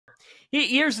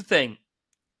Here's the thing.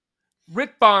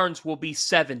 Rick Barnes will be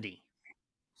 70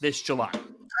 this July.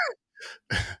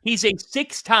 He's a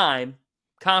 6-time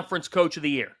conference coach of the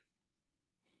year.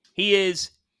 He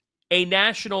is a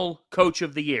national coach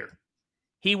of the year.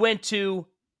 He went to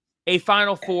a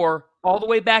Final Four all the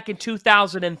way back in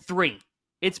 2003.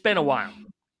 It's been a while.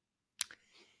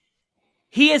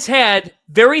 He has had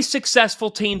very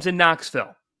successful teams in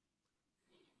Knoxville.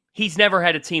 He's never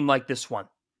had a team like this one.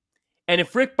 And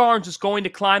if Rick Barnes is going to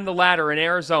climb the ladder in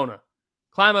Arizona,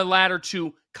 climb a ladder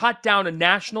to cut down a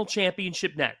national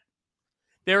championship net,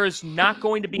 there is not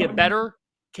going to be a better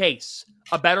case,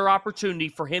 a better opportunity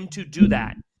for him to do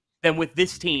that than with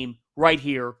this team right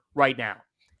here, right now.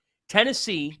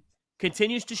 Tennessee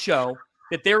continues to show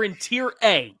that they're in Tier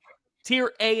A.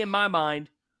 Tier A in my mind,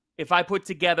 if I put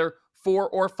together 4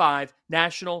 or 5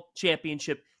 national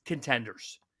championship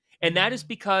contenders. And that is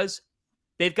because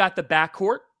they've got the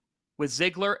backcourt with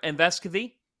Ziegler and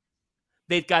Vescovi.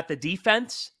 They've got the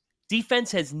defense.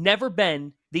 Defense has never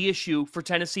been the issue for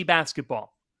Tennessee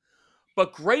basketball.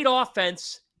 But great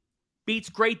offense beats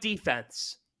great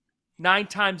defense 9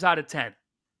 times out of 10.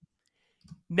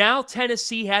 Now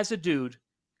Tennessee has a dude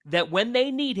that when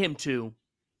they need him to,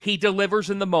 he delivers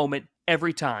in the moment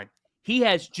every time. He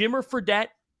has Jimmer Fredette,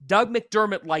 Doug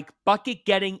McDermott-like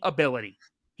bucket-getting ability.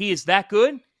 He is that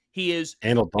good. He is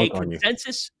a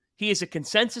consensus. He is a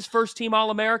consensus first-team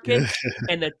All-American,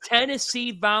 and the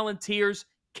Tennessee Volunteers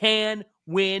can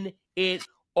win it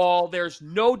all. There's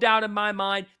no doubt in my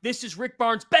mind. This is Rick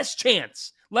Barnes' best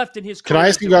chance left in his career. Can I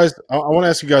ask you guys? I want to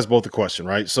ask you guys both a question,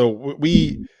 right? So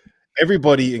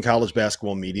everybody in college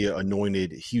basketball media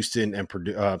anointed Houston and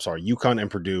Purdue, UConn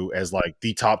and Purdue as like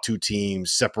the top 2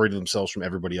 teams, separated themselves from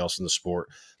everybody else in the sport.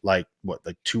 Like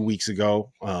 2 weeks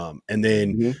ago, and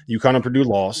then UConn and Purdue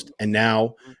lost, and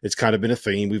now it's kind of been a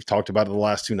theme. We've talked about it the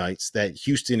last 2 nights that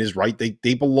Houston is right;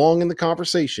 they belong in the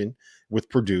conversation with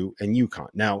Purdue and UConn.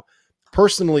 Now,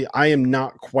 personally, I am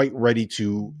not quite ready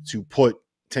to put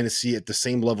Tennessee at the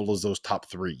same level as those top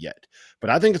 3 yet,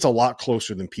 but I think it's a lot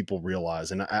closer than people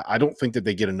realize, and I don't think that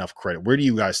they get enough credit. Where do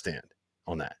you guys stand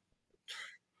on that?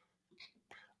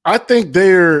 I think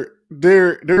they're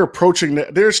approaching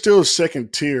that. They're still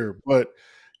second tier, but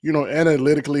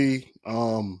analytically,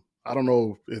 I don't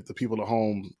know if the people at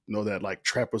home know that like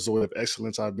trapezoid of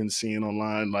excellence I've been seeing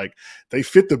online. Like they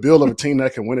fit the bill of a team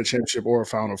that can win a championship or a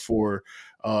Final Four.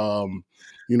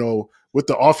 With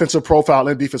the offensive profile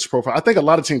and defensive profile, I think a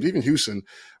lot of teams, even Houston,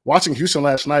 watching Houston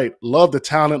last night, love the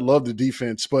talent, love the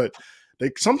defense, but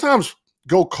they sometimes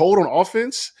go cold on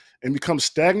offense and become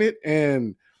stagnant,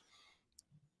 and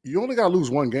you only got to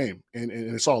lose one game and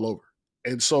it's all over.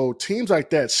 And so teams like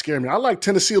that scare me. I like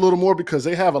Tennessee a little more because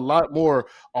they have a lot more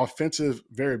offensive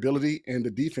variability and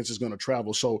the defense is going to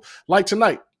travel. So like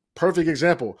tonight, perfect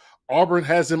example. Auburn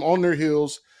has them on their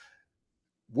heels.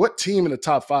 What team in the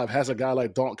top 5 has a guy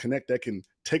like Dalton Connect that can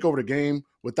take over the game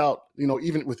without,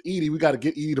 even with Edey, we got to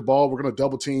get Edey the ball. We're going to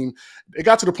double team. It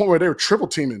got to the point where they were triple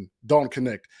teaming Dalton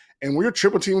Connect. And when you're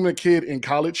triple teaming a kid in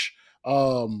college,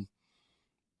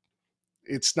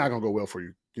 it's not going to go well for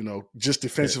you, just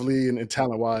defensively and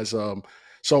talent-wise.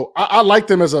 So I like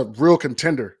them as a real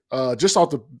contender, just off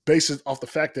the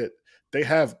fact that they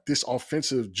have this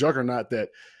offensive juggernaut that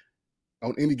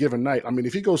on any given night. I mean,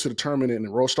 if he goes to the tournament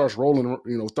and starts rolling,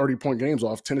 30-point games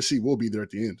off, Tennessee will be there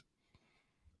at the end.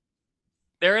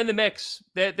 They're in the mix.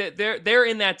 They're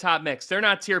in that top mix. They're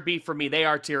not Tier B for me. They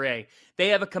are Tier A. They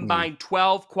have a combined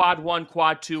 12 Quad 1,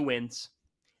 Quad 2 wins.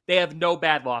 They have no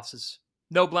bad losses,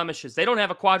 no blemishes. They don't have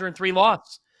a Quadrant 3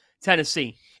 loss,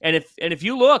 Tennessee. And if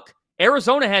you look,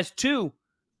 Arizona has 2.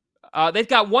 They've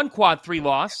got 1 Quad 3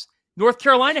 loss. North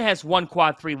Carolina has 1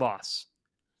 Quad 3 loss.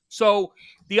 So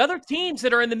the other teams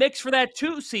that are in the mix for that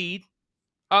 2 seed,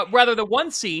 the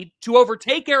 1 seed, to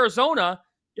overtake Arizona,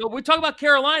 we're talking about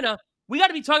Carolina. We got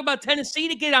to be talking about Tennessee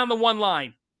to get on the 1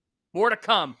 line. More to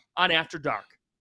come on After Dark.